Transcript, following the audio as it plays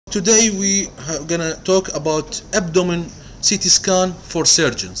Today we are gonna talk about abdomen CT scan for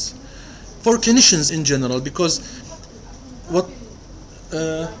surgeons, for clinicians in general, because what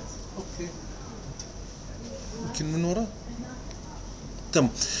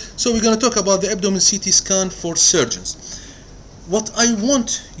so we're gonna talk about the abdomen CT scan for surgeons. What I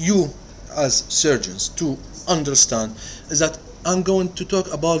want you as surgeons to understand is that I'm going to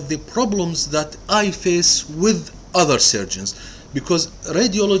talk about the problems that I face with other surgeons, because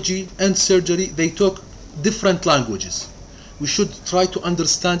radiology and surgery, they talk different languages. We should try to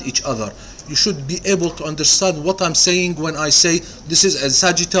understand each other. You should be able to understand what I'm saying when I say this is a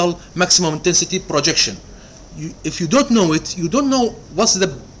sagittal maximum intensity projection. If you don't know it, you don't know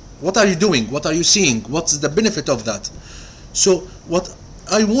what are you doing, what are you seeing, what's the benefit of that. So what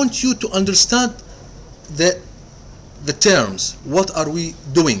I want you to understand the terms, what are we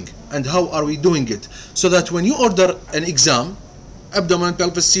doing and how are we doing it, so that when you order an exam, abdomen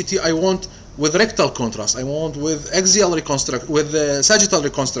pelvis CT, I want with rectal contrast, I want with axial reconstruction, with sagittal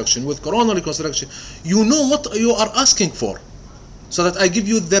reconstruction, with coronal reconstruction, you know what you are asking for, so that I give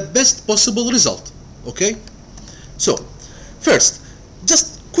you the best possible result. Okay, so first,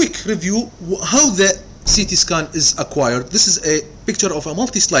 just quick review how the CT scan is acquired. This is a picture of a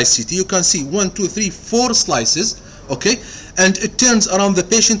multi-slice CT. You can see 1, 2, 3, 4 slices. Okay, and it turns around the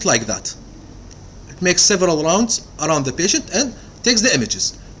patient like that. It makes several rounds around the patient and takes the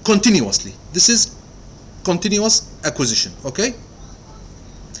images continuously. This is continuous acquisition. Okay,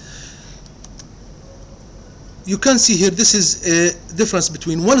 you can see here this is a difference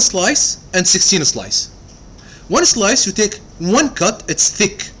between 1 slice and 16 slice. 1 slice you take 1 cut, it's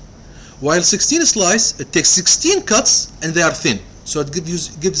thick, while 16 slice it takes 16 cuts and they are thin, so it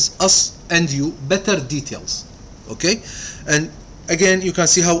gives us and you better details. Okay, and again you can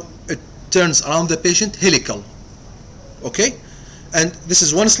see how it turns around the patient helical. Okay, and this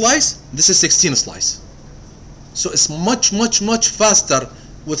is 1 slice, this is 16 slice, so it's much faster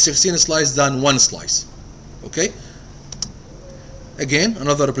with 16 slice than 1 slice. Okay, again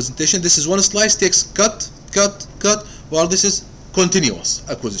another representation. This is 1 slice, takes cut, while this is continuous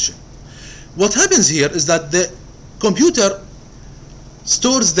acquisition. What happens here is that the computer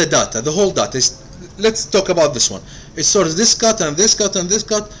stores the data, the whole data. Let's talk about this one. It stores this cut and this cut and this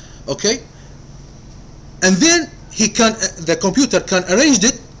cut. Okay, and then the computer can arrange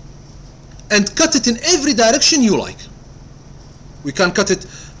it and cut it in every direction you like. We can cut it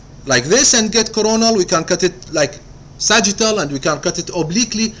like this and get coronal. We can cut it like sagittal, and we can cut it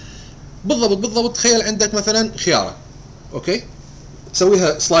obliquely. بالضبط تخيل عندك مثلا خيارة. اوكي،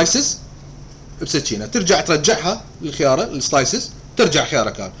 تسويها سلايسز بسكينة، ترجع ترجعها للخيارة السلايسز، ترجع خيارة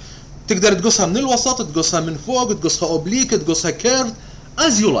كان. تقدر تقصها من الوسط، تقصها من فوق، تقصها اوبليك، تقصها كيرف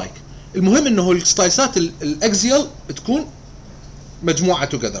as you like. المهم انه السلايسات الاكزيال تكون مجموعة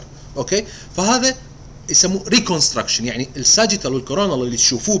together. اوكي، فهذا يسموه ريكونستراكشن. يعني الساجيتال والكورونال اللي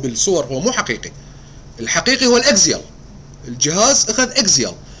تشوفوه بالصور هو مو حقيقي. الحقيقي هو الاكزيال. الجهاز اخذ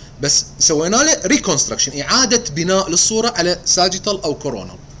اكزيال، بس سوينا له ريكونستراكشن، اعادة بناء للصورة على ساجيتال او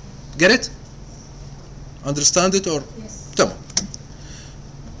كورونال. Get it? Understand it or? Yes. تمام.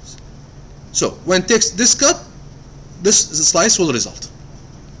 So when takes this cut, this slice will result.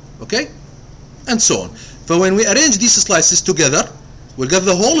 Okay, and so on. So when we arrange these slices together, we'll get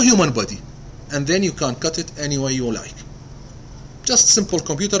the whole human body, and then you can cut it any way you like. Just simple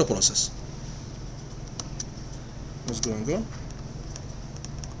computer process. What's going on?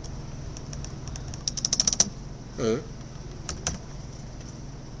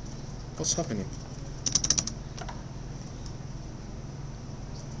 What's happening?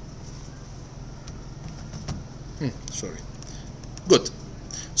 Sorry. Good.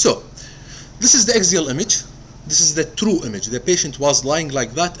 So this is the axial image. This is the true image. The patient was lying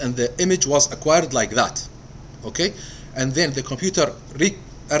like that and the image was acquired like that. Okay, and then the computer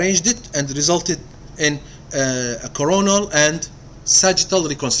rearranged it and resulted in a coronal and sagittal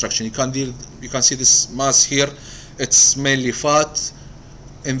reconstruction. You can see this mass here. It's mainly fat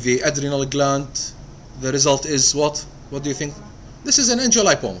in the adrenal gland. The result is what? What do you think? This is an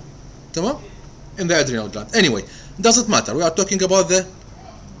angiolipoma. Tamam? In the adrenal gland. Anyway, doesn't matter. We are talking about the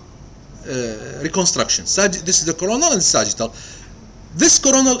reconstruction. This is the coronal and sagittal. This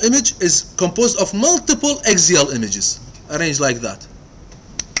coronal image is composed of multiple axial images arranged like that,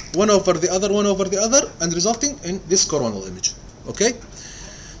 one over the other, and resulting in this coronal image. Okay,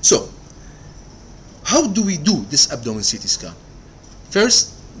 so how do we do this abdomen CT scan? First,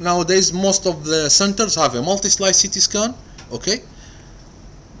 nowadays most of the centers have a multi-slice CT scan. Okay,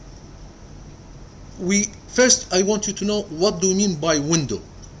 first I want you to know what do we mean by window.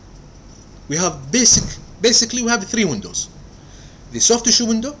 We have basically we have 3 windows. the soft tissue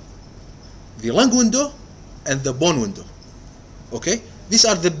window, the lung window, and the bone window. Okay, these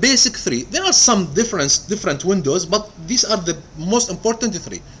are the basic three. There are some different windows, but these are the most important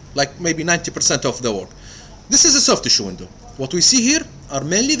three, like maybe 90% of the work. This is a soft tissue window. What we see here are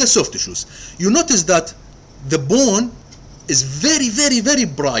mainly the soft tissues. You notice that the bone is very, very, very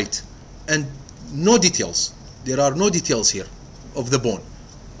bright and no details. There are no details here of the bone.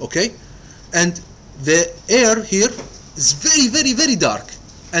 Okay, and the air here is very, very, very dark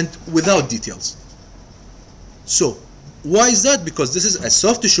and without details. So why is that? Because this is a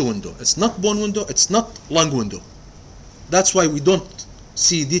soft tissue window. It's not bone window, it's not lung window. That's why we don't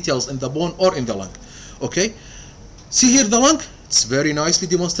see details in the bone or in the lung. Okay, see here the lung, it's very nicely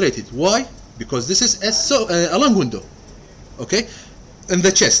demonstrated. Why? Because this is a lung window. Okay, in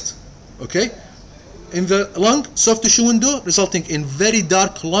the chest. Okay, in the lung, soft tissue window resulting in very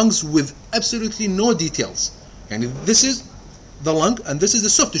dark lungs with absolutely no details. And this is the lung and this is the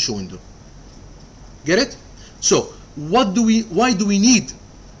soft tissue window. Get it? So why do we need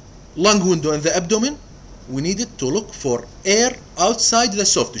lung window in the abdomen? We need it to look for air outside the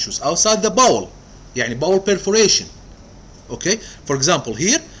soft tissues, outside the bowel, يعني bowel perforation. Okay, for example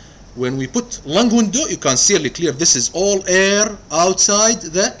here when we put lung window, you can see clear this is all air outside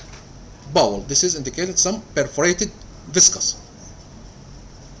the bowel. This is indicated some perforated viscous.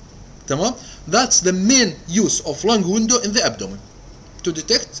 تمام? That's the main use of lung window in the abdomen, to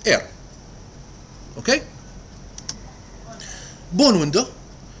detect air. Okay, bone window,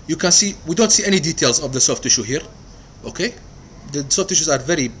 you can see we don't see any details of the soft tissue here. Okay, the soft tissues are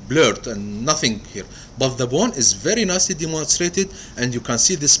very blurred and nothing here, but the bone is very nicely demonstrated, and you can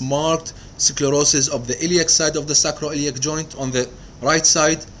see this marked sclerosis of the iliac side of the sacroiliac joint on the right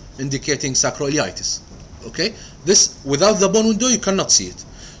side, indicating sacroiliitis. Okay, this without the bone window you cannot see it.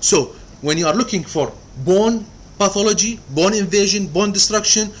 So when you are looking for bone pathology, bone invasion, bone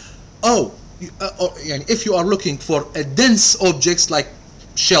destruction, if you are looking for a dense objects like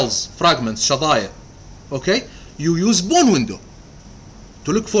shells, fragments, shadaya, okay, you use bone window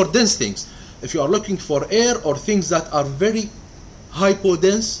to look for dense things. If you are looking for air or things that are very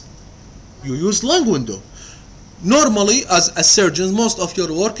hypodense, you use lung window. Normally, as a surgeon, most of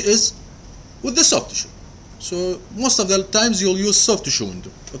your work is with the soft tissue. So most of the times you'll use soft tissue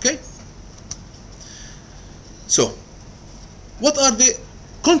window. Okay. So what are the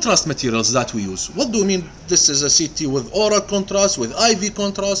contrast materials that we use? What do we mean? This is a CT with oral contrast, with IV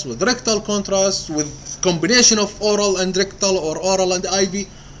contrast, with rectal contrast, with combination of oral and rectal or oral and IV.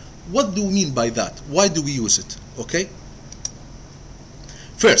 What do we mean by that? Why do we use it? Okay.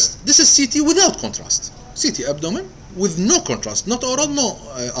 First, this is CT without contrast. CT abdomen with no contrast, not oral, no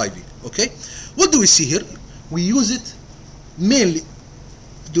IV. Okay. What do we see here? We use it mainly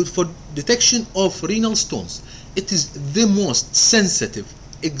for detection of renal stones. It is the most sensitive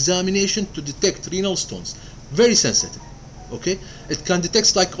examination to detect renal stones. Very sensitive. Okay, it can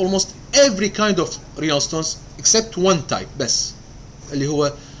detect like almost every kind of renal stones except one type بس اللي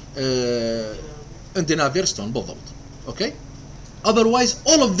هو Indinavier stone بالضبط. Okay, otherwise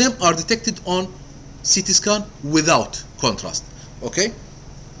all of them are detected on CT scan without contrast. Okay,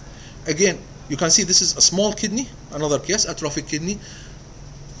 again you can see this is a small kidney, another case, atrophic kidney.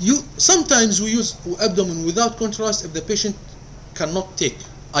 Sometimes we use abdomen without contrast if the patient cannot take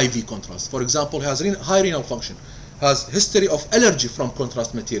IV contrast. For example, has high renal function, has history of allergy from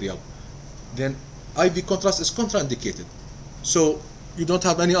contrast material, then IV contrast is contraindicated. So you don't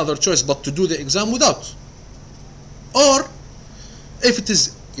have any other choice but to do the exam without. Or if it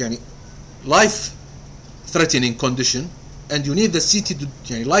is life-threatening condition and you need the CT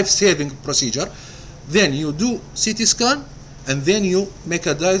to life-saving procedure, then you do CT scan and then you make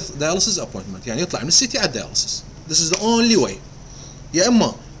a dialysis appointment. يعني يطلع من الCT على dialysis. This is the only way. يا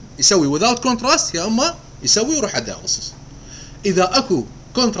إما يسوي without contrast يا إما يسوي يروح على dialysis. إذا أكو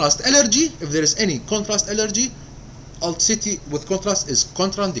contrast allergy, if there is any contrast allergy, CT with contrast is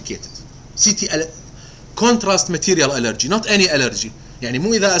contraindicated. CT contrast material allergy, not any allergy. يعني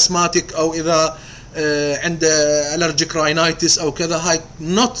مو إذا asthmatic أو إذا عنده allergic rhinitis أو كذا, هاي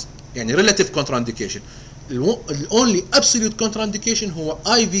not يعني relative contraindication. The only absolute contraindication هو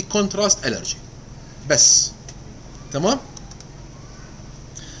IV contrast allergy بس. تمام.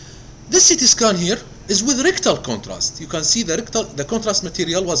 This CT scan here is with rectal contrast. You can see the contrast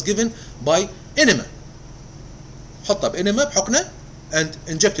material was given by enema. حطها بانما بحقنة and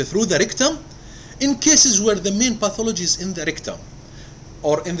injected through the rectum in cases where the main pathology is in the rectum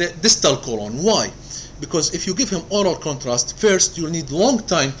or in the distal colon. Why? Because if you give him oral contrast, first you'll need long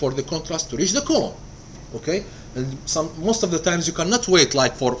time for the contrast to reach the colon. Okay, and most of the times you cannot wait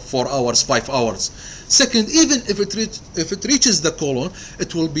like for 4 hours, 5 hours. Second, even if it reaches the colon,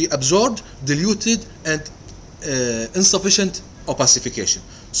 it will be absorbed, diluted, and insufficient opacification.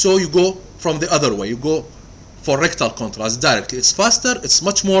 So you go from the other way. You go for rectal contrast directly. It's faster. It's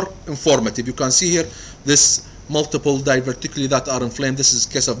much more informative. You can see here this multiple diverticuli that are inflamed. This is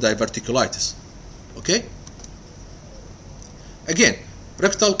case of diverticulitis. Okay. Again,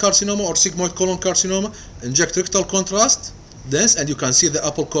 rectal carcinoma or sigmoid colon carcinoma. Inject rectal contrast, dense, and you can see the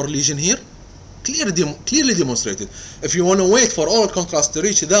apple core lesion here. Clearly demonstrated. If you want to wait for oral contrast to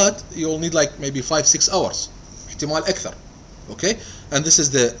reach that, you'll need like maybe 5-6 hours. احتمال أكثر. Okay, and this is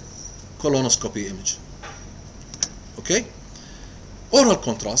the colonoscopy image. Okay, oral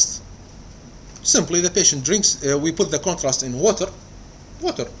contrast. Simply the patient drinks. We put the contrast in water,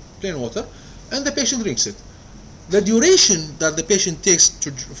 plain water, and the patient drinks it. The duration that the patient takes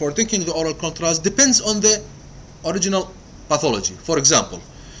for drinking the oral contrast depends on the original pathology. For example,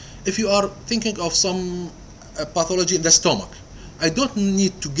 if you are thinking of some pathology in the stomach, I don't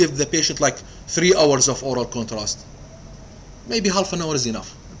need to give the patient like 3 hours of oral contrast. Maybe half an hour is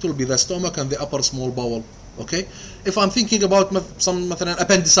enough. It will be the stomach and the upper small bowel. Okay. If I'm thinking about some مثلا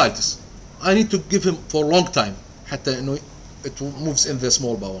appendicitis, I need to give him for a long time حتى إنه it moves in the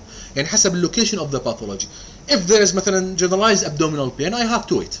small bowel. يعني حسب the location of the pathology. If there is مثلا generalized abdominal pain, I have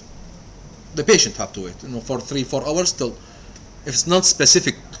to wait. The patient have to wait, you know, for 3-4 hours till, if it's not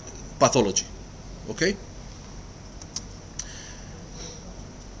specific pathology. Okay.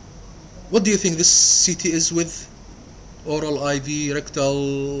 What do you think this CT is with? Oral, IV, rectal,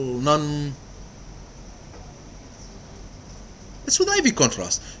 none? It's with IV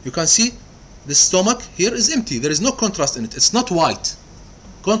contrast. You can see the stomach here is empty. There is no contrast in it. It's not white.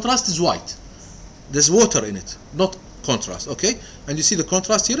 Contrast is white. There's water in it, not contrast. Okay, and you see the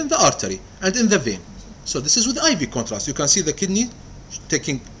contrast here in the artery and in the vein. So this is with IV contrast. You can see the kidney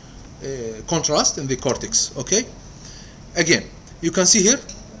taking contrast in the cortex. Okay, again you can see here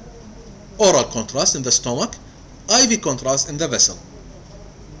oral contrast in the stomach, IV contrast in the vessel.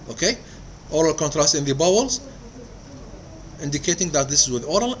 Okay, oral contrast in the bowels, indicating that this is with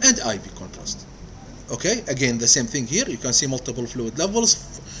oral and IV contrast. Okay, again the same thing here. You can see multiple fluid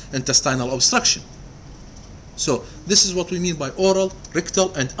levels, intestinal obstruction. So this is what we mean by oral,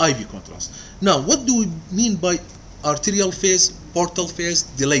 rectal, and IV contrast. Now, what do we mean by arterial phase, portal phase,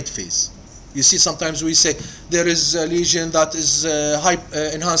 delayed phase? You see, sometimes we say there is a lesion that is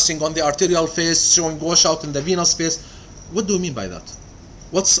enhancing on the arterial phase, showing washout in the venous phase. What do we mean by that?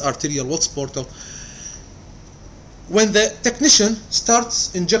 What's arterial? What's portal? When the technician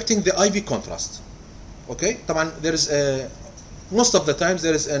starts injecting the IV contrast, okay, there is most of the times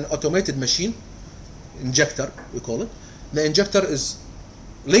there is an automated machine, injector we call it. The injector is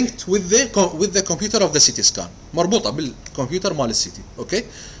linked with the computer of the CT scan. مربوطة بالكمبيوتر مال الCT. Okay,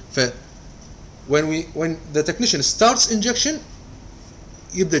 when the technician starts injection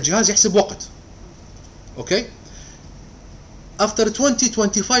يبدأ الجهاز يحسب وقت. Okay, after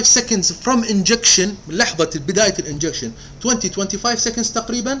 20-25 seconds from injection, من لحظة بداية الانجكشن 20-25 seconds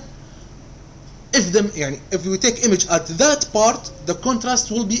تقريبا, if we take image at that part, the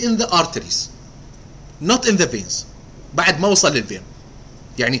contrast will be in the arteries, not in the veins. بعد ما وصل للفين.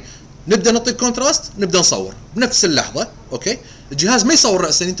 يعني نبدا نعطي الكونتراست، نبدا نصور بنفس اللحظه. اوكي، الجهاز ما يصور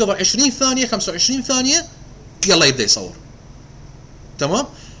راسا، ينتظر 20 ثانيه 25 ثانيه يلا يبدا يصور. تمام؟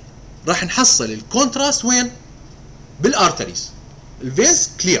 راح نحصل الكونتراست وين؟ بالارتريز. الفينز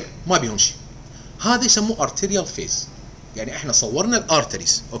كلير ما بيهم شيء. هذا يسموه arterial phase. يعني احنا صورنا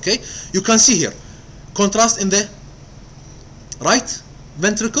الارتريز. اوكي؟ You can see here contrast in the right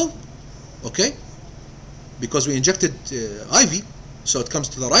ventricle. Okay? Because we injected IV, so it comes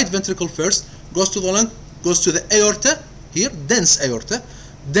to the right ventricle first, goes to the lung, goes to the aorta, here, dense aorta,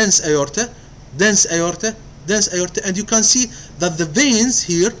 dense aorta, dense aorta, dense aorta, and you can see that the veins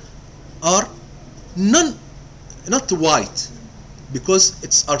here are not white, because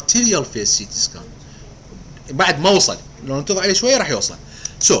it's arterial phase CT scan. بعد ما وصل، لو ننتظر عليه شوية راح يوصل.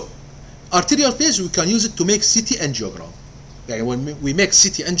 So, arterial phase we can use it to make CT angiogram. يعني when we make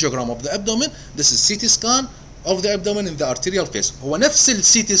CT angiogram of the abdomen, this is CT scan of the abdomen in the arterial phase. هو نفس ال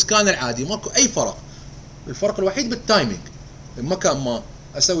CT scan العادي، ماكو أي فرق. الفرق الوحيد بالتايمينج. مكان ما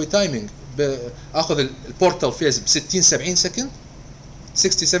أسوي تايمينج آخذ البورتال phase ب 60-70 second,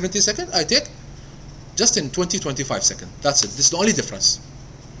 60-70 second, I take just in 20-25 second. That's it. This is the only difference.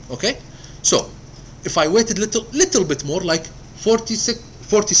 Okay? So, if I waited little bit more, like 40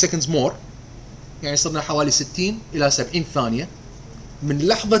 seconds more, يعني صرنا حوالي 60 إلى 70 ثانية من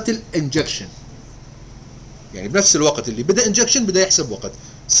لحظة الانجكشن. يعني بنفس الوقت اللي بدأ انجكشن بدأ يحسب وقت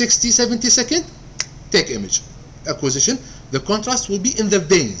 60-70 second take image. acquisition, the contrast will be in the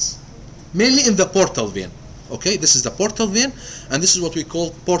veins, mainly in the portal vein. Okay, this is the portal vein, and this is what we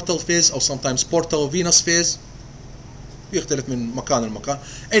call portal phase, or sometimes portal venous phase. يختلف من مكان لمكان.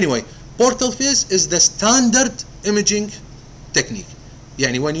 Anyway, portal phase is the standard imaging technique.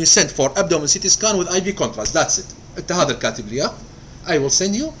 يعني when you send for abdomen CT scan with IV contrast, that's it. انت هذا الكاتب لي اياه. I will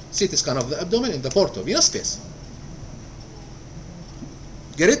send you CT scan of the abdomen in the portal venous phase.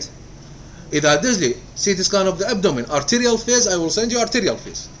 Get it? إذا دز لي CT scan of the abdomen arterial phase, I will send you arterial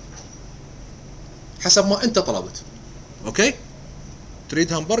phase. حسب ما انت طلبت. اوكي؟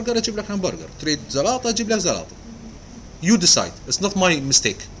 تريد همبرجر اجيب لك همبرجر، تريد زلاطه اجيب لك زلاطه. You decide. It's not my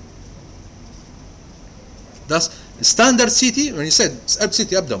mistake. That's standard CT. When you said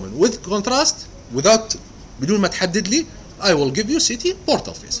CT abdomen with contrast, without بدون ما تحدد لي, I will give you CT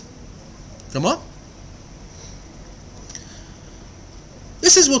portal phase. تمام?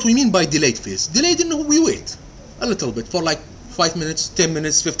 This is what we mean by delayed phase. Delayed إنه we wait a little bit for like 5 minutes, 10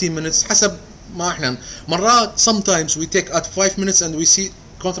 minutes, 15 minutes حسب ما احنا مرات sometimes we take at 5 minutes and we see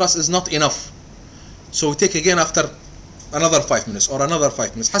contrast is not enough. So we take again after another 5 minutes or another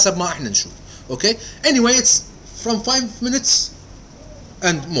 5 minutes حسب ما احنا نشوف. Okay? Anyway, it's from 5 minutes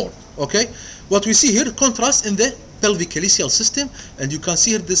and more. Okay? What we see here, contrast in the pelvic calyceal system, and you can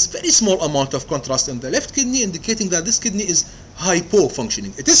see here this very small amount of contrast in the left kidney, indicating that this kidney is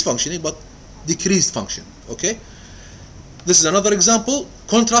hypo-functioning. It is functioning, but decreased function. Okay? This is another example.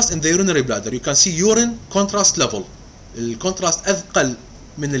 Contrast in the urinary bladder. You can see urine contrast level. الكونتراست أثقل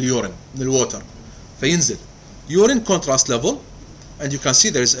من اليورين من الwater فينزل. Urine contrast level, and you can see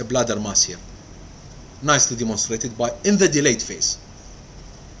there is a bladder mass here. Nicely demonstrated by in the delayed phase.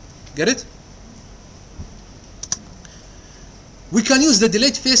 Get it? We can use the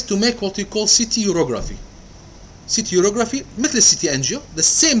delayed phase to make what we call CT urography. CT urography مثل الCT angio, the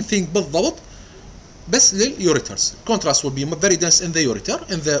same thing بالضبط بس للureters. Contrast will be very dense in the ureter,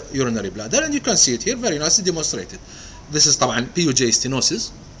 in the urinary bladder, and you can see it here very nicely demonstrated. This is طبعا PUJ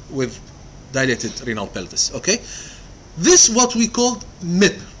stenosis with dilated renal pelvis. Okay, this what we call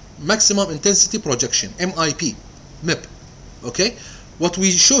MIP, maximum intensity projection, MIP, MIP. Okay, what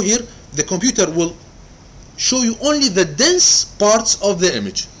we show here, the computer will show you only the dense parts of the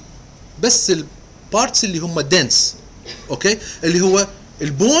image. بس البارتس اللي هم dense. Okay, اللي هو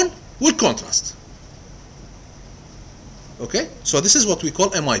البون والcontrast. Okay, so this is what we call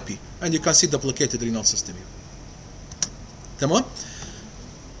MIP, and you can see duplicated renal system here. تمام?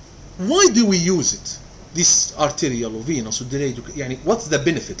 Why do we use it? This arterial or venous or delayed, يعني what's the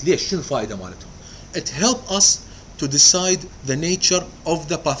benefit? ليش؟ شنو الفائدة مالتهم? It helps us to decide the nature of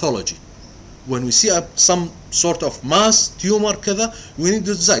the pathology. When we see some sort of mass, tumor كذا, we need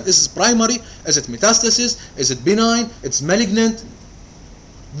to decide, is it primary? Is it metastasis? Is it benign? It's malignant?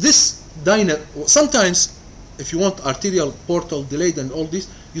 This sometimes if you want arterial portal delayed and all this,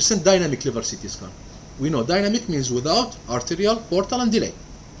 you send dynamic liver CT scan. We know dynamic means without arterial portal and delay.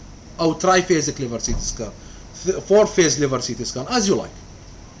 Or triphasic liver CT scan, 4-phase liver CT scan, as you like.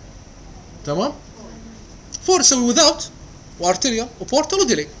 تمام? 4 so without arterial or portal or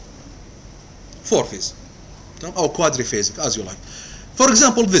delay. 4-phase. Or quadriphasic, as you like. For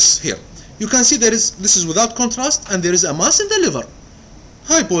example, this here. You can see this is without contrast, and there is a mass in the liver.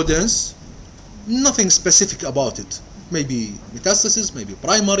 Hypodense, nothing specific about it. Maybe metastasis, maybe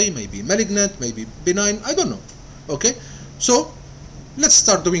primary, maybe malignant, maybe benign, I don't know. Okay, so let's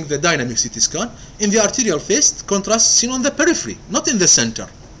start doing the dynamic CT scan. In the arterial phase, contrast seen on the periphery, not in the center.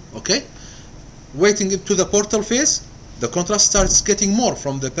 Okay, waiting to the portal phase, the contrast starts getting more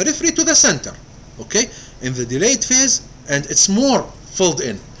from the periphery to the center. Okay, in the delayed phase, and it's more filled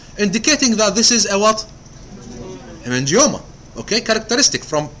in, indicating that this is a what? Hemangioma. Okay, characteristic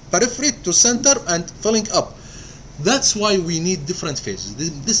from periphery to center and filling up. That's why we need different phases.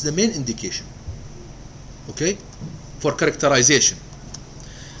 This is the main indication. Okay, for characterization.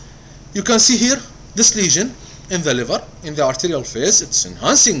 You can see here this lesion in the liver, in the arterial phase, it's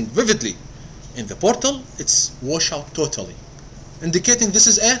enhancing vividly. In the portal, it's wash out totally, indicating this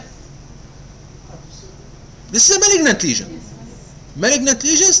is a malignant lesion. Malignant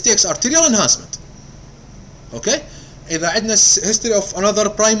lesions takes arterial enhancement. Okay. إذا عندنا history of another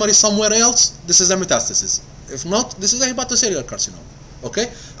primary somewhere else, this is a metastasis. If not, this is a hepatocellular carcinoma. Okay?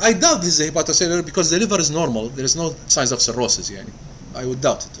 I doubt this is a hepatocellular because the liver is normal. There is no signs of cirrhosis. يعني. I would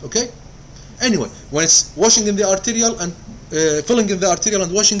doubt it. Okay? Anyway, when it's washing in the arterial and filling in the arterial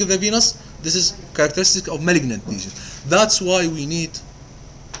and washing in the venous, this is characteristic of malignant lesion. That's why we need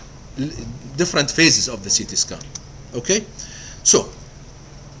different phases of the CT scan. Okay? So,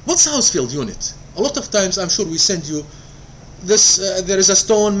 what's house field unit? A lot of times, I'm sure we send you there is a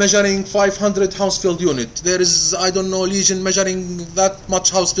stone measuring 500 Hounsfield unit. There is, I don't know, lesion measuring that much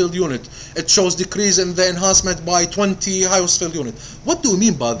Hounsfield unit. It shows decrease in the enhancement by 20 Hounsfield unit. What do we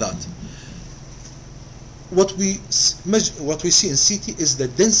mean by that? What we see in CT is the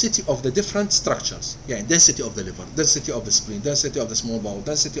density of the different structures. Yeah, density of the liver, density of the spleen, density of the small bowel,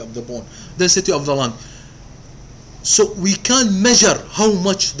 density of the bone, density of the lung. So we can measure how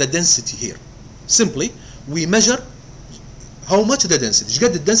much the density here. Simply, we measure how much the density. ايش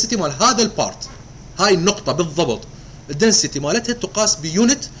قد الدنسيتي مال هذا البارت. هاي النقطة بالضبط. الدنسيتي مالتها تقاس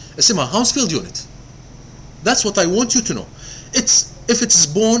بيونت اسمها Hounsfield unit. That's what I want you to know. If it's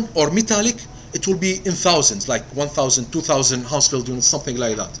bone or metallic, it will be in thousands, like 1,000, 2,000 Hounsfield units, something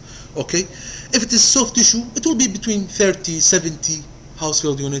like that. Okay? If it is soft tissue, it will be between 30, 70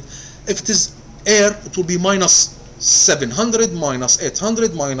 Hounsfield unit. If it is air, it will be minus 700, minus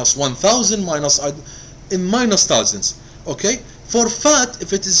 800, minus 1,000, minus thousands. Okay? For fat,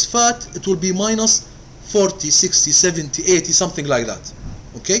 if it is fat, it will be minus 40, 60, 70, 80, something like that.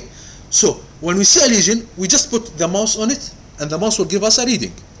 Okay? So, when we see a lesion, we just put the mouse on it, and the mouse will give us a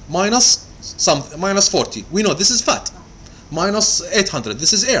reading. Minus 40. We know this is fat. Minus 800.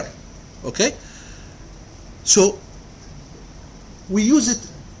 This is air. Okay? So, we use it,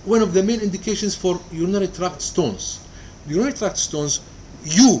 one of the main indications for urinary tract stones. Urinary tract stones,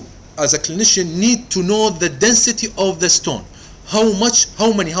 you as a clinician need to know the density of the stone.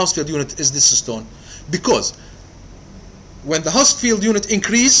 How many Hounsfield unit is this stone? Because when the Hounsfield unit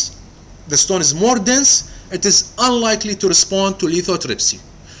increase, the stone is more dense, it is unlikely to respond to lithotripsy.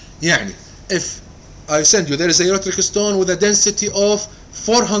 يعني, if I send you, there is a ureteric stone with a density of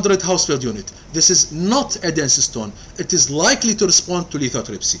 400 Hounsfield unit. This is not a dense stone. It is likely to respond to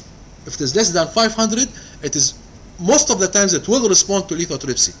lithotripsy. If it is less than 500, it is most of the times it will respond to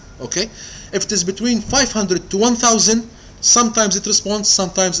lithotripsy. Okay? If it is between 500 to 1,000, sometimes it responds,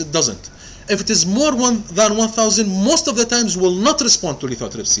 sometimes it doesn't. If it is more than 1,000, most of the times will not respond to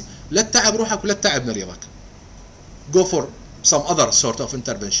lithotripsy. لا تتعب روحك ولا تتعب مريضك. Go for some other sort of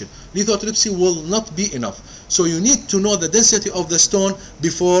intervention. Lithotripsy will not be enough. So you need to know the density of the stone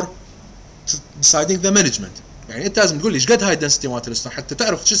before deciding the management. يعني انت لازم تقول لي ايش قد هاي الدنسيتي مالت الستون حتى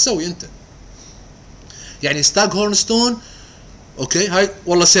تعرف شو تسوي انت. يعني ستاج هورن ستون اوكي هاي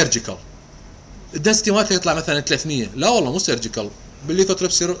والله سيرجيكال. الدنسيتي مالتها يطلع مثلا 300. لا والله مو سيرجيكال.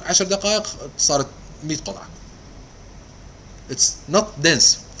 بالليثوتريبسي 10 دقائق صارت 100 قطعة. It's not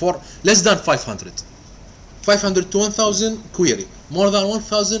dense for less than 500. 500 to 1,000 query. More than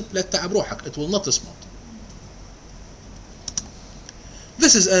 1,000 لا تتعب روحك. It will not respond.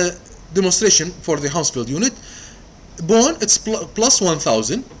 This is a demonstration for the Hounsfield unit. Bone, it's plus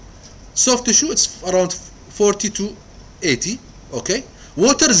 1,000. Soft tissue, it's around 40 to 80. Okay.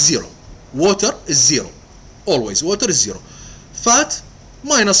 Water is 0. Water is 0. Always. Water is 0. Fat,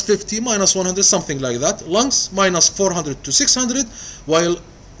 minus 50, minus 100, something like that. Lungs, minus 400 to 600. While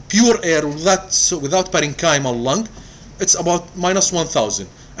pure air without parenchymal lung, it's about minus 1,000.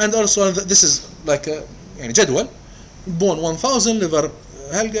 And also, this is like a جدول. Bone 1,000, liver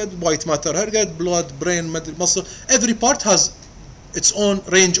هالقد, white matter هالقد, blood, brain, muscle. Every part has its own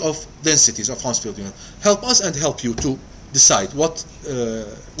range of densities of Hounsfield unit. Help us and help you to decide what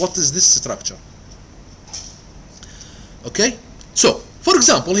is this structure. Okay? So, for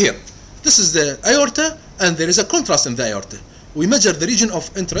example, here, this is the aorta, and there is a contrast in the aorta. We measure the region of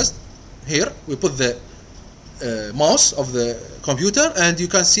interest. Here, we put the mouse of the computer, and you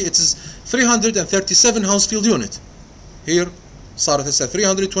can see it is 337 Hounsfield unit. Here, صارت هسه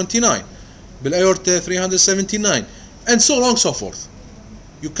 329. بالأورتا 379. And so on so forth.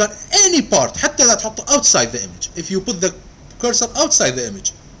 You can any part حتى لا تحطه outside the image. If you put the cursor outside the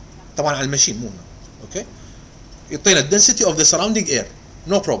image. طبعا على الماشين مو هنا. Okay? يعطينا density of the surrounding air.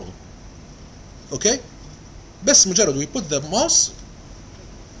 No problem. Okay? بس مجرد we put the mouse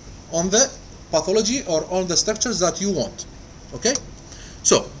on the pathology or on the structures that you want. Okay?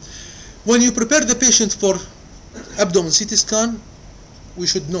 So, when you prepare the patient for abdomen CT scan, we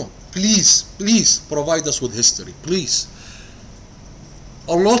should know. Please provide us with history. Please.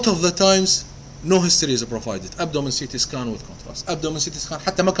 A lot of the times, no history is provided. Abdomen CT scan with contrast. Abdomen CT scan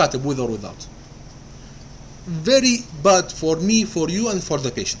حتى ما كاتب with or without. Very bad for me, for you, and for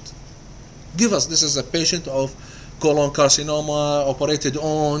the patient. Give us, this is a patient of colon carcinoma, operated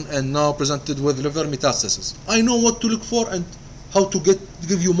on, and now presented with liver metastasis. I know what to look for and how to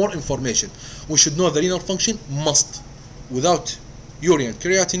give you more information. We should know the renal function, must. Without urea and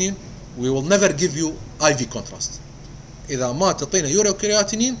creatinine, we will never give you IV contrast. إذا ما تعطينا urea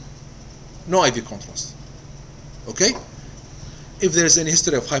وكرياتينين, no IV contrast. Okay? if there is any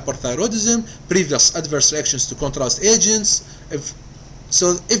history of hyperthyroidism, previous adverse reactions to contrast agents. If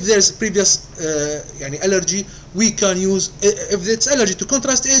there's previous allergy, we can use, if it's allergy to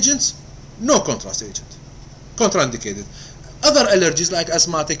contrast agents, no contrast agent, contraindicated. Other allergies like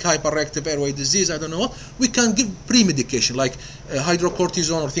asthmatic, hyperreactive airway disease, I don't know what, we can give pre-medication like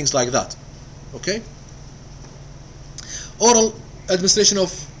hydrocortisone or things like that. Okay? Oral administration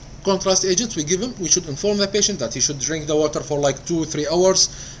of contrast agents, we give him, we should inform the patient that he should drink the water for like 2-3 hours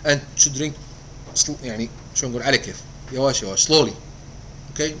and should drink slowly.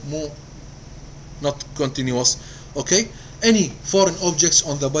 Okay? Not continuous. Okay? Any foreign objects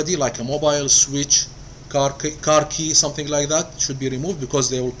on the body like a mobile, switch, car key, something like that should be removed because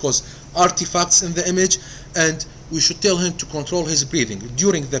they will cause artifacts in the image, and we should tell him to control his breathing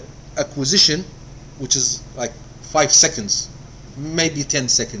during the acquisition, which is like 5 seconds, maybe 10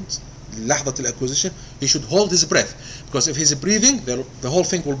 seconds. لحظة الacquisition, he should hold his breath, because if he's breathing, the whole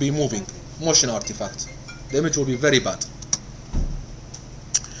thing will be moving, motion artifact. The image will be very bad.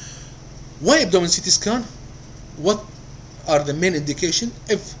 Why abdomen CT scan? What are the main indication?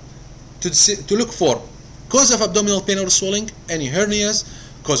 If to look for cause of abdominal pain or swelling, any hernias,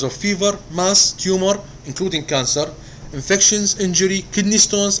 cause of fever, mass, tumor, including cancer, infections, injury, kidney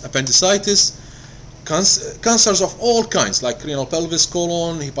stones, appendicitis, cancers of all kinds like renal pelvis,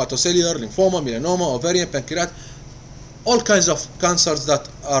 colon, hepatocellular, lymphoma, melanoma, ovarian, pancreatic, all kinds of cancers that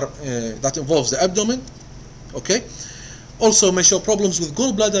are that involves the abdomen. Okay. Also may show problems with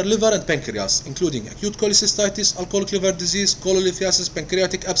gallbladder, liver, and pancreas, including acute cholecystitis, alcoholic liver disease, cholelithiasis,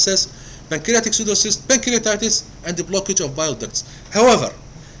 pancreatic abscess, pancreatic pseudocyst, pancreatitis, and the blockage of bile ducts. However,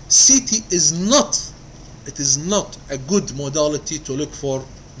 CT is not a good modality to look for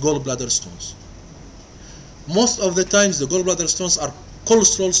gallbladder stones. Most of the times the gallbladder stones are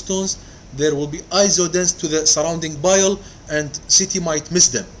cholesterol stones. There will be isodense to the surrounding bile, and CT might miss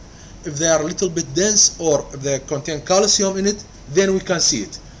them. If they are a little bit dense or if they contain calcium in it, then we can see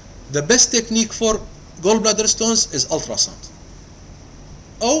it. The best technique for gallbladder stones is ultrasound.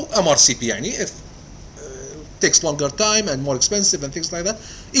 Or MRCP, if it takes longer time and more expensive and things like that.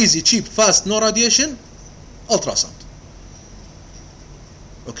 Easy, cheap, fast, no radiation, ultrasound.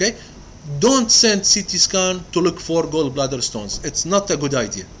 Okay? Don't send CT scan to look for gallbladder stones. It's not a good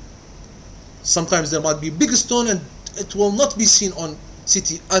idea. Sometimes there might be big stone and it will not be seen on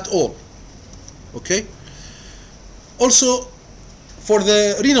CT at all. Okay? Also, for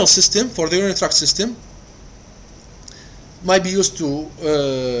the renal system, for the urinary tract system, might be used to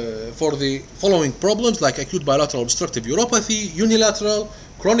for the following problems like acute bilateral obstructive uropathy, unilateral,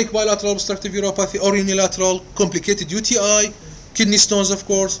 chronic bilateral obstructive uropathy, or unilateral, complicated UTI, kidney stones, of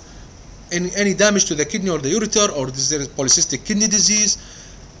course, any damage to the kidney or the ureter, or this is polycystic kidney disease,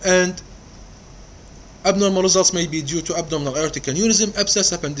 and abnormal results may be due to abdominal aortic aneurysm,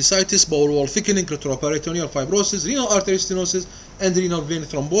 abscess, appendicitis, bowel wall thickening, retroperitoneal fibrosis, renal artery stenosis, and renal vein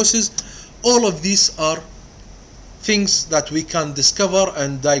thrombosis. All of these are things that we can discover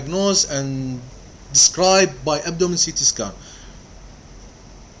and diagnose and describe by abdomen CT scan.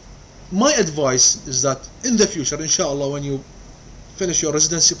 My advice is that in the future, inshallah, when you finish your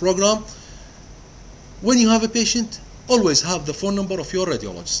residency program, when you have a patient, always have the phone number of your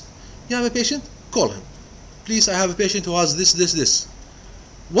radiologist. You have a patient, call him. Please, I have a patient who has this.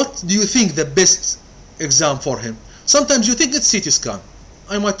 What do you think the best exam for him? Sometimes you think it's CT scan.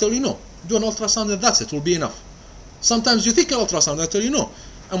 I might tell you no. Do an ultrasound and that's it, will be enough. Sometimes you think ultrasound, I tell you no.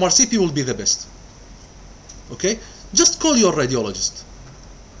 MRCP will be the best. Okay? Just call your radiologist.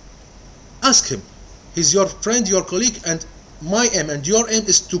 Ask him. He's your friend, your colleague, and my aim and your aim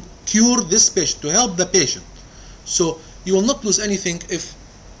is to cure this patient, to help the patient. So you will not lose anything if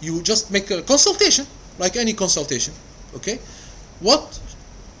you just make a consultation, like any consultation. Okay? What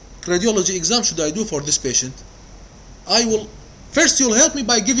radiology exam should I do for this patient? First you'll help me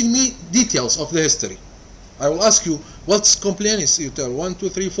by giving me details of the history. I will ask you what's complaints. You tell 1, 2,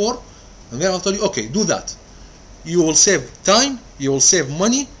 3, 4, and then I'll tell you, okay, do that. You will save time, you will save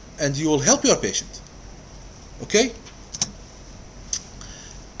money, and you will help your patient. Okay?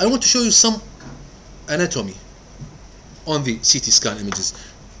 I want to show you some anatomy on the CT scan images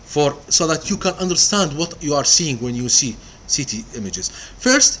so that you can understand what you are seeing when you see CT images.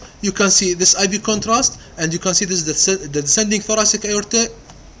 First, you can see this IV contrast, and you can see this the descending thoracic aorta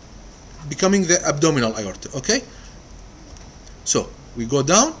becoming the abdominal aorta. Okay? So we go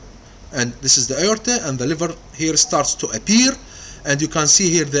down, and this is the aorta, and the liver here starts to appear, and you can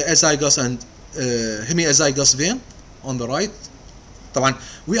see here the azygos and hemiazygos vein on the right.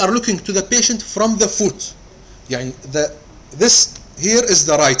 We are looking to the patient from the foot. This here is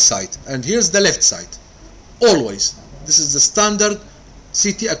the right side, and here's the left side. Always. This is the standard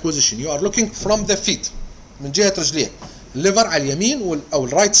CT acquisition. You are looking from the feet, من جهة رجليه. Liver على اليمين أو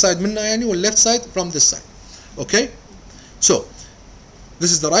right side منها يعني left side from this side. Okay? So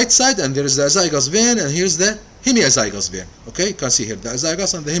this is the right side, and there is the azygos vein, and here's the hemiazygos vein. Okay, you can see here the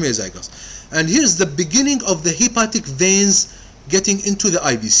azygos and the hemiazygos. And here's the beginning of the hepatic veins getting into the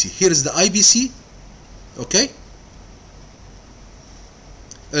IVC. Here is the IVC. Okay.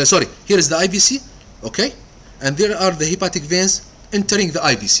 Sorry, here is the IVC. Okay, and there are the hepatic veins entering the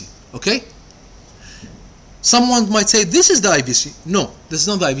IVC. Okay. Someone might say this is the IVC. No, this is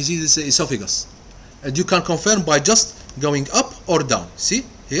not the IVC. This is the esophagus, and you can confirm by just going up or down. See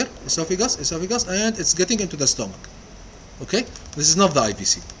here, esophagus, and it's getting into the stomach. Okay, this is not the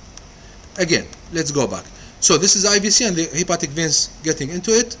IVC. Again, let's go back. So this is IVC and the hepatic veins getting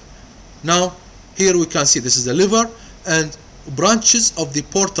into it. Now here we can see this is the liver and branches of the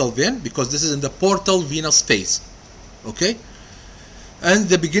portal vein, because this is in the portal venous phase. Okay, and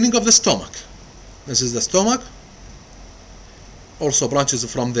the beginning of the stomach. This is the stomach. Also branches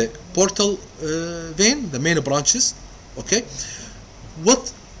from the portal vein, the main branches. Okay,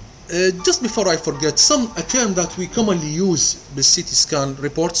 what just before I forget, a term that we commonly use with CT scan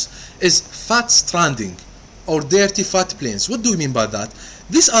reports is fat stranding or dirty fat planes. What do we mean by that?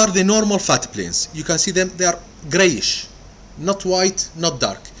 These are the normal fat planes. You can see them, they are grayish, not white, not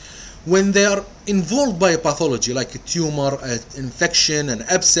dark. When they are involved by a pathology like a tumor, an infection, an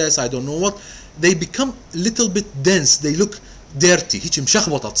abscess, I don't know what, they become a little bit dense, they look dirty. هيك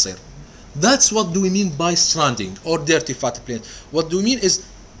مشخبطة تصير. That's what do we mean by stranding or dirty fat planes. What do we mean is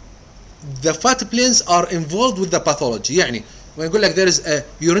the fat planes are involved with the pathology. يعني when I go like there is a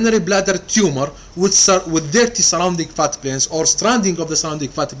urinary bladder tumor with dirty surrounding fat planes or stranding of the surrounding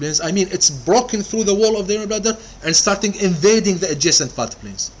fat planes, I mean it's broken through the wall of the urinary bladder and starting invading the adjacent fat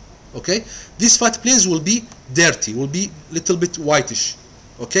planes. Okay, these fat planes will be dirty, will be little bit whitish.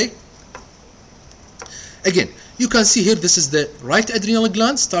 Okay, again you can see here this is the right adrenal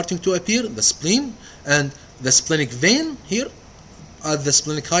gland starting to appear, the spleen and the splenic vein here at the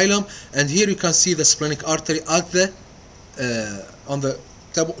splenic hilum, and here you can see the splenic artery at the on the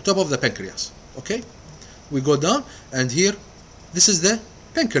top of the pancreas. Okay, we go down and here this is the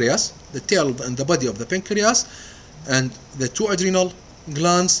pancreas, the tail and the body of the pancreas, and the two adrenal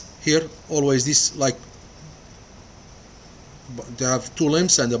glands here, always this like they have two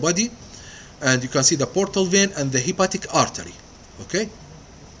limbs and a body, and you can see the portal vein and the hepatic artery. Okay,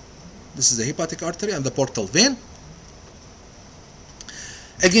 this is the hepatic artery and the portal vein.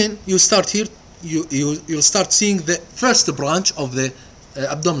 Again, you start here, you'll start seeing the first branch of the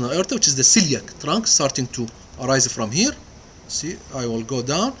abdominal aorta, which is the celiac trunk, starting to arise from here. See, I will go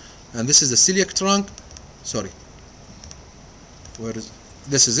down, and this is the celiac trunk. Sorry, where is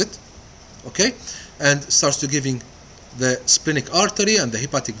this? Is it? Okay, and starts to giving the splenic artery and the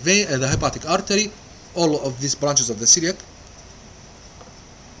hepatic vein, the hepatic artery, all of these branches of the celiac.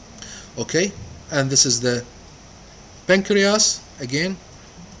 Okay, and this is the pancreas. Again,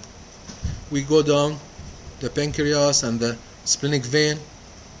 we go down the pancreas and the splenic vein.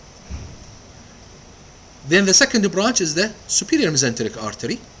 Then the second branch is the superior mesenteric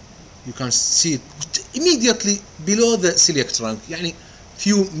artery. You can see it immediately below the celiac trunk, يعني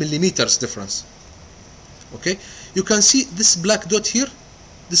few millimeters difference. Okay, you can see this black dot here.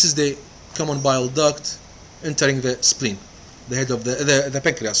 This is the common bile duct entering the spleen, the head of the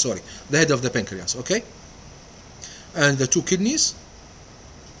pancreas. Sorry, the head of the pancreas. Okay, and the two kidneys.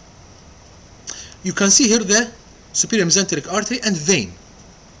 You can see here the superior mesenteric artery and vein.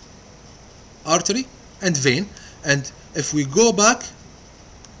 Artery and vein, and if we go back,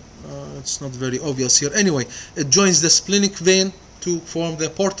 it's not very obvious here. Anyway, it joins the splenic vein to form the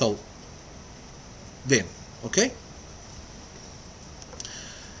portal vein. Okay,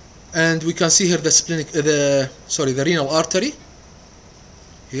 and we can see here the splenic, the renal artery.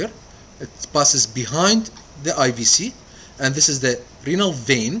 Here, it passes behind the IVC, and this is the renal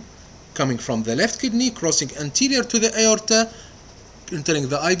vein coming from the left kidney, crossing anterior to the aorta, entering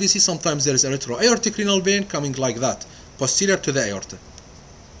the IVC. Sometimes there is a retroaortic renal vein coming like that, posterior to the aorta.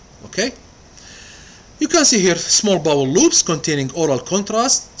 Okay, you can see here small bowel loops containing oral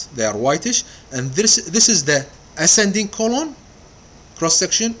contrast. They are whitish, and this is the ascending colon cross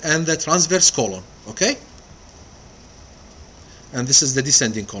section and the transverse colon. Okay, and this is the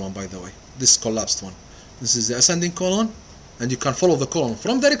descending colon, by the way, this collapsed one. This is the ascending colon, and you can follow the colon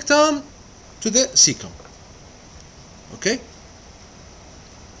from the rectum to the cecum. Okay,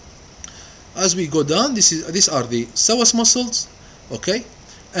 as we go down, these are the psoas muscles. Okay,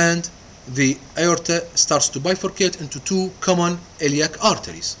 and the aorta starts to bifurcate into two common iliac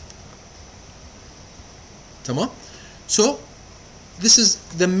arteries. تمام. So this is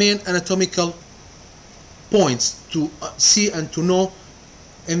the main anatomical points to see and to know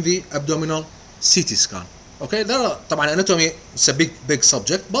in the abdominal CT scan. Okay, there are طبعا anatomy, it's a big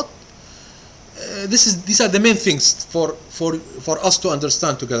subject, but these are the main things for us to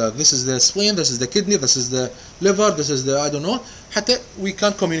understand together. This is the spleen, this is the kidney, this is the liver, this is the I don't know, حتى we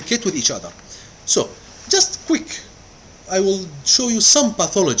can communicate with each other. So just quick, I will show you some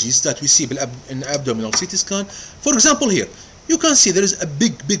pathologies that we see in abdominal CT scan. For example, here you can see there is a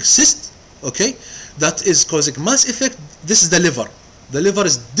big cyst, okay, that is causing mass effect. This is the liver. The liver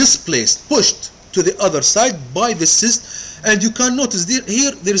is displaced, pushed to the other side by the cyst, and you can notice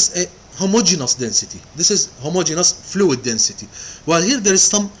here there is a homogeneous density. This is homogeneous fluid density, while here there is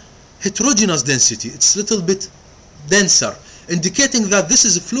some heterogeneous density. It's a little bit denser, indicating that this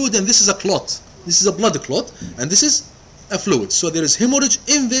is a fluid and this is a clot. This is a blood clot and this is a fluid. So there is hemorrhage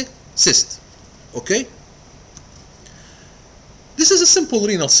in the cyst. Okay, this is a simple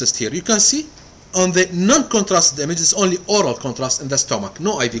renal cyst. Here you can see on the non-contrasted image, it's only oral contrast in the stomach,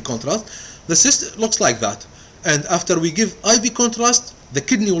 no IV contrast. The cyst looks like that, and after we give IV contrast, the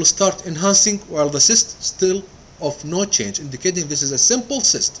kidney will start enhancing while the cyst still of no change, indicating this is a simple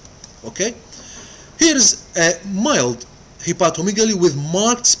cyst. Okay, here is a mild hepatomegaly with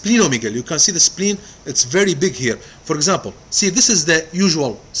marked splenomegaly. You can see the spleen, it's very big here. For example, see, this is the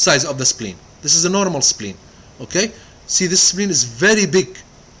usual size of the spleen. This is a normal spleen. Okay, see, this spleen is very big,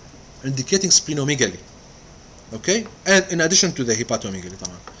 indicating splenomegaly. Okay, and in addition to the hepatomegaly.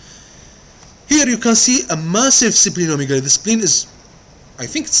 Here you can see a massive splenomegaly. The spleen is, I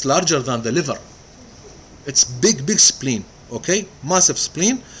think it's larger than the liver. It's big spleen. Okay, massive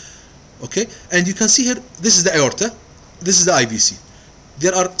spleen. Okay, and you can see here, this is the aorta, this is the IVC.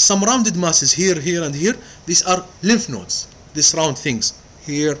 There are some rounded masses here, here, and here. These are lymph nodes. These round things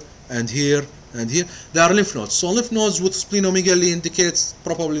here and here and here, they are lymph nodes. So lymph nodes with splenomegaly indicates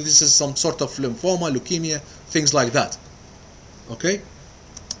probably this is some sort of lymphoma, leukemia, things like that. Okay.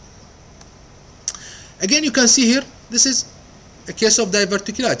 Again, you can see here, this is a case of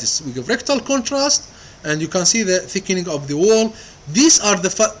diverticulitis. We give rectal contrast, and you can see the thickening of the wall. These are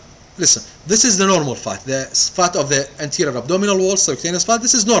the fat. Listen, this is the normal fat, the fat of the anterior abdominal wall, subcutaneous fat.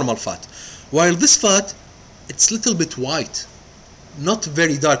 This is normal fat, while this fat, it's a little bit white, not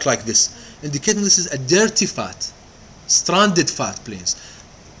very dark like this, indicating this is a dirty fat, stranded fat, please.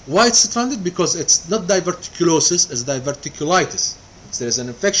 Why it's stranded? Because it's not diverticulosis, it's diverticulitis. There is an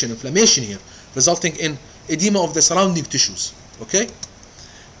infection, inflammation here, resulting in edema of the surrounding tissues. Okay.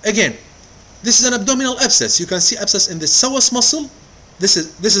 Again, this is an abdominal abscess. You can see abscess in the psoas muscle. This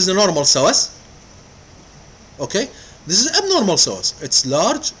is a normal psoas. Okay. This is abnormal psoas. It's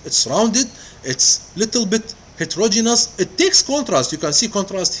large. It's rounded. It's little bit heterogeneous. It takes contrast. You can see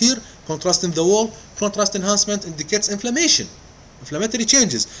contrast here, contrast in the wall. Contrast enhancement indicates inflammation, inflammatory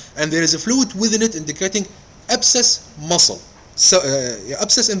changes, and there is a fluid within it indicating abscess muscle. So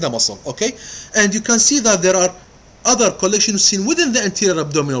abscess in the muscle. Okay, and you can see that there are other collections seen within the anterior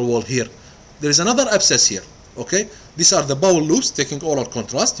abdominal wall here. There is another abscess here. Okay, these are the bowel loops taking oral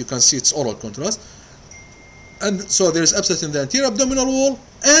contrast. You can see it's oral contrast, and so there is abscess in the anterior abdominal wall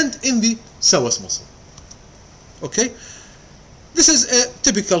and in the psoas muscle. Okay, this is a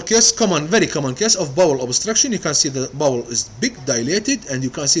typical case, very common case of bowel obstruction. You can see the bowel is big, dilated, and you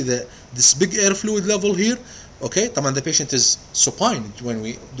can see this big air fluid level here. Okay, the patient is supine when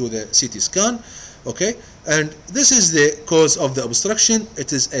we do the CT scan. Okay, and this is the cause of the obstruction.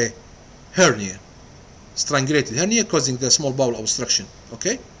 It is a hernia, strangulated hernia causing the small bowel obstruction.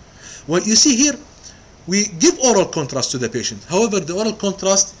 Okay, what you see here, we give oral contrast to the patient. However, the oral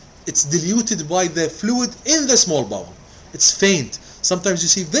contrast, it's diluted by the fluid in the small bowel. It's faint. Sometimes you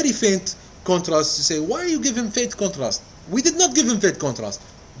see very faint contrast. You say, why you give him faint contrast? We did not give him faint contrast.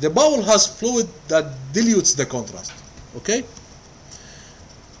 The bowel has fluid that dilutes the contrast. Okay?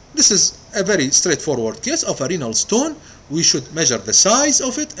 This is a very straightforward case of a renal stone. We should measure the size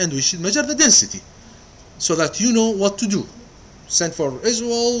of it and we should measure the density so that you know what to do. Send for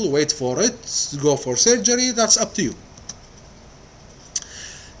visual, wait for it, go for surgery, that's up to you.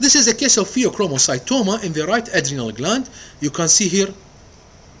 This is a case of pheochromocytoma in the right adrenal gland. You can see here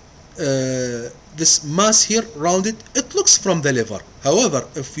this mass here rounded. It looks from the liver. However,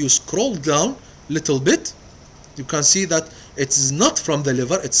 if you scroll down a little bit, you can see that it is not from the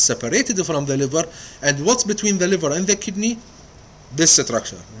liver, it's separated from the liver. And what's between the liver and the kidney? This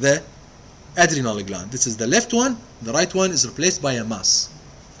structure, the adrenal gland. This is the left one, the right one is replaced by a mass.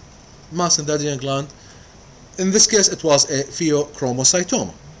 Mass in the adrenal gland. In this case, it was a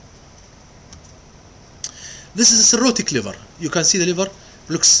pheochromocytoma. This is a cirrhotic liver. You can see the liver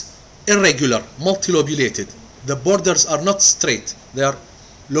looks irregular, multilobulated. the borders are not straight, they are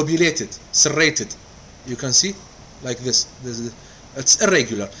lobulated, serrated. You can see like this. It's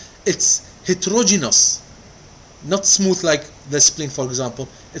irregular, it's heterogeneous, not smooth like the spleen for example.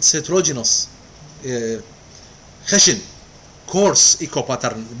 It's heterogeneous, خشن, coarse echo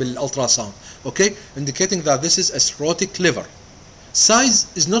pattern بالultrasound, okay, indicating that this is a cirrhotic liver. Size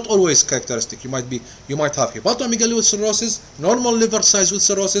is not always characteristic. You might have hepatomegaly with cirrhosis, normal liver size with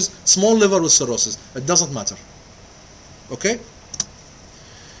cirrhosis, small liver with cirrhosis. It doesn't matter. Okay.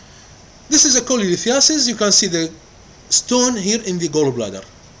 This is a cholelithiasis. You can see the stone here in the gallbladder.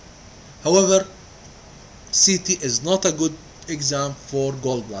 However, CT is not a good exam for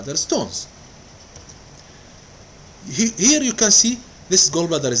gallbladder stones. Here you can see this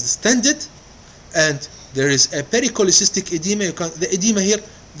gallbladder is distended and there is a pericholecystic edema. The edema here,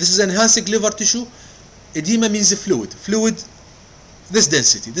 this is enhancing liver tissue. Edema means the fluid. Fluid, this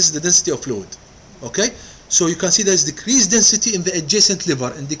density. This is the density of fluid. Okay? So you can see there is decreased density in the adjacent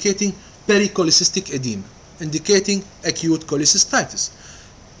liver, indicating pericholecystic edema, indicating acute cholecystitis.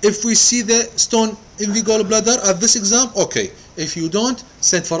 If we see the stone in the gallbladder at this exam, okay. If you don't,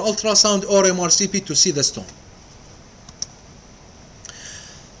 send for ultrasound or MRCP to see the stone.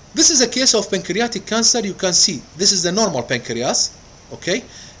 This is a case of pancreatic cancer. You can see this is the normal pancreas, okay,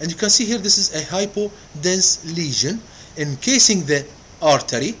 and you can see here this is a hypodense lesion encasing the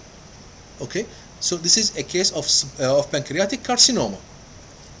artery, okay. So this is a case of pancreatic carcinoma.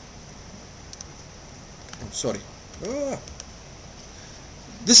 Sorry.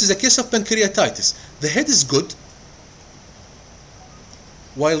 This is a case of pancreatitis. The head is good,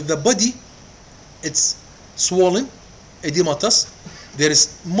 while the body, it's swollen, edematous. There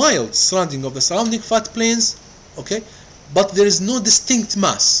is mild surrounding of the surrounding fat planes, okay, but there is no distinct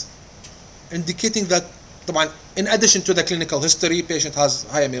mass, indicating that in addition to the clinical history, patient has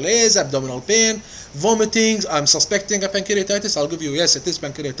high amylase, abdominal pain, vomiting. I'm suspecting a pancreatitis. I'll give you, yes, it is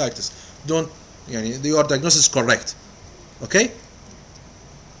pancreatitis. Your diagnosis is correct, okay.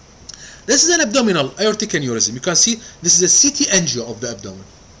 This is an abdominal aortic aneurysm. You can see this is a CT angio of the abdomen.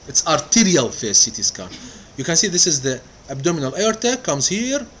 It's arterial phase CT scan. You can see this is the abdominal aorta, comes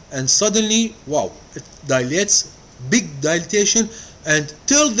here and suddenly, wow, it dilates, big dilatation, and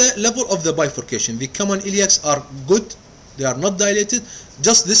till the level of the bifurcation. The common iliacs are good, they are not dilated,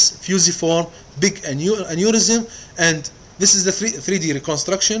 just this fusiform big aneurysm, and this is the 3D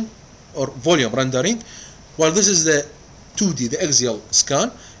reconstruction or volume rendering, while this is the 2D, the axial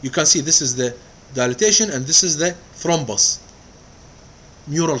scan. You can see this is the dilatation and this is the thrombus,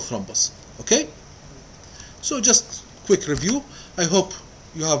 mural thrombus, okay? So just quick review. I hope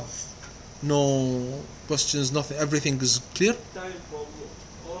you have no questions, nothing, everything is clear. Time from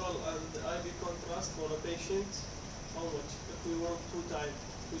oral and IV contrast for a patient, how much? If we work 2 times,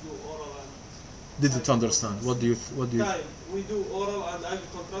 we do oral and Didn't understand. What do you time, we do oral and IV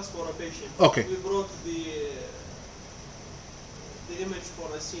contrast for a patient. Okay. We brought the image for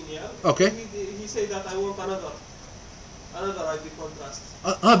a senior. Okay. He said that I want another IV contrast.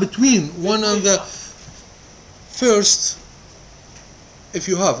 Between one and the first, if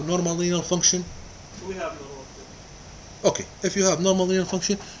you have normal renal function. We have normal function. Okay, if you have normal renal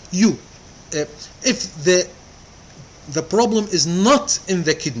function, if the problem is not in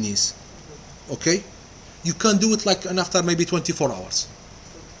the kidneys, okay, you can do it like after maybe 24 hours.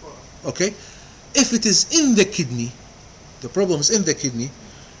 24 hours. Okay, if it is in the kidney, the problem is in the kidney,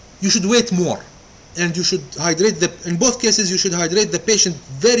 you should wait more, and you should hydrate in both cases you should hydrate the patient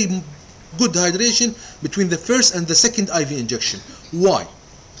very good hydration between the first and the second IV injection. Why?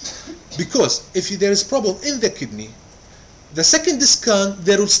 Because if there is problem in the kidney, the second scan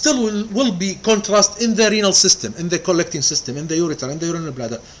there will be contrast in the renal system, in the collecting system, in the ureter, in the urinary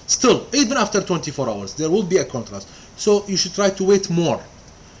bladder. Still, even after 24 hours, there will be a contrast. So you should try to wait more,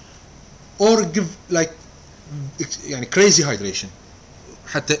 or give like crazy hydration.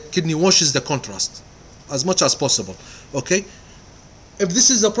 حتى kidney washes the contrast as much as possible. Okay. If this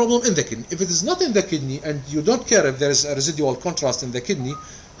is a problem in the kidney, if it is not in the kidney and you don't care if there is a residual contrast in the kidney,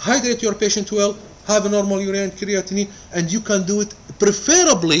 hydrate your patient well, have a normal urine creatinine, and you can do it.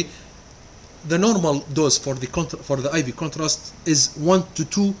 Preferably, the normal dose for the IV contrast is 1 to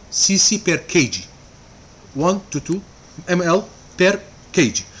 2 cc per kg, 1 to 2 ml per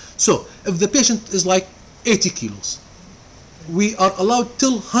kg. So if the patient is like 80 kilos, we are allowed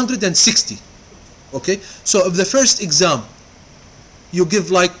till 160. Okay, so if the first exam you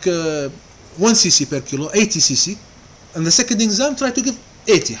give like 1 cc per kilo, 80 cc, and the second exam try to give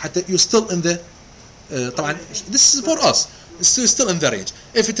 80 حتى you're still in the طبعا this is for us, it's still in the range.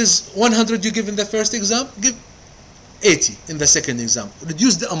 If it is 100 you give in the first exam, give 80 in the second exam.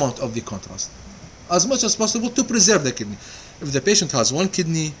 Reduce the amount of the contrast as much as possible to preserve the kidney. If the patient has one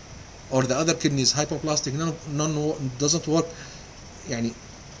kidney or the other kidney is hypoplastic, none doesn't work, يعني,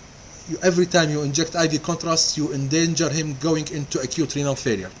 every time you inject IV contrast, you endanger him going into acute renal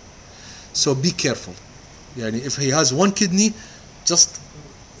failure. So be careful. يعني, if he has one kidney, just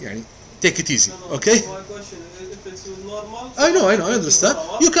يعني, take it easy. Okay? My question is, if it's normal, I know, I understand.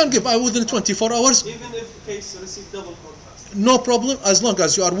 You can give within 24 hours. Even if case receive double contrast. No problem, as long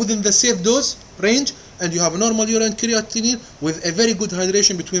as you are within the safe dose range and you have a normal urine creatinine with a very good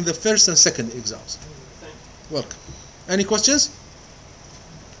hydration between the first and second exams. Thank you. Welcome. Any questions?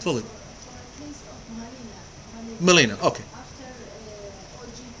 Fully. For a case of Melena, okay. After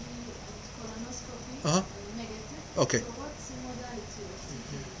OGD and colonoscopy, Uh-huh. negative. Okay. So what's the modality of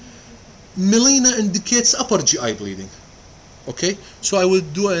CT? Melena indicates upper GI bleeding. Okay, so I will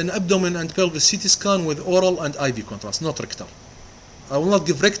do an abdomen and pelvis CT scan with oral and IV contrast, not rectal. I will not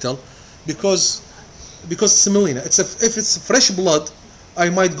give rectal because it's melena. If it's fresh blood,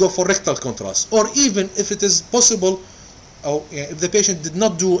 I might go for rectal contrast, or even if it is possible, if the patient did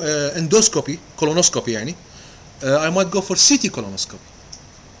not do endoscopy, colonoscopy, يعني, I might go for CT colonoscopy,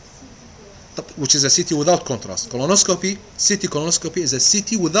 which is a CT without contrast. CT colonoscopy is a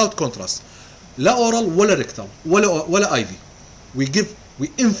CT without contrast. لا oral ولا rectal ولا IV. We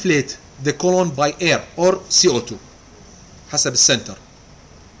inflate the colon by air or CO2 حسب السنتر.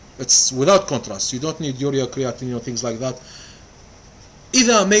 It's without contrast. You don't need urea creatinine or things like that.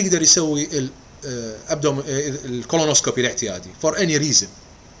 إذا ما يقدر يسوي الكولونوسكوبي الاعتيادي for any reason.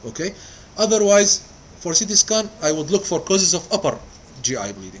 Okay. Otherwise, for CT scan, I would look for causes of upper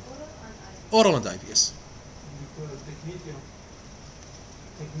GI bleeding. Oral and IV, yes.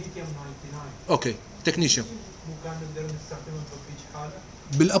 تكنيكيوم 99 Okay. Technician. مو كان نقدر نستخدمه في حاله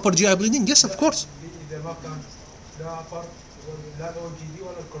بالupper GI bleeding, yes, of course. اذا ما كان لا ابر لا الاو جي دي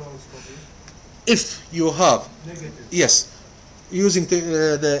ولا الكولونوسكوبي. If you have, نيجاتيف. yes, using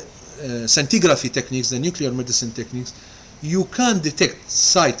the scintigraphy techniques, the nuclear medicine techniques, you can detect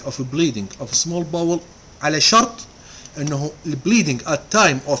site of bleeding of small bowel على شرط انه bleeding at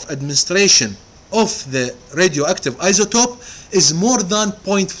time of administration of the radioactive isotope is more than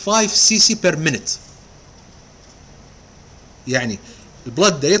 0.5 cc per minute. يعني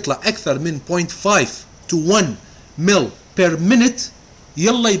البلد ده يطلع اكثر من 0.5 to 1 mil per minute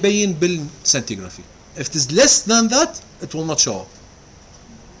يلا يبين بالسنتيغرافي. If it is less than that, it will not show up.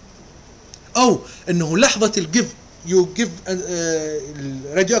 أو إنه لحظة you give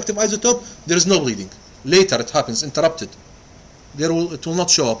radioactive isotope, there is no bleeding. Later it happens, interrupted. It will not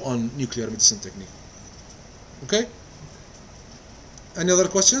show up on nuclear medicine technique. Okay? Any other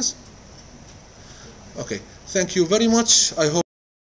questions? Okay. Thank you very much. I hope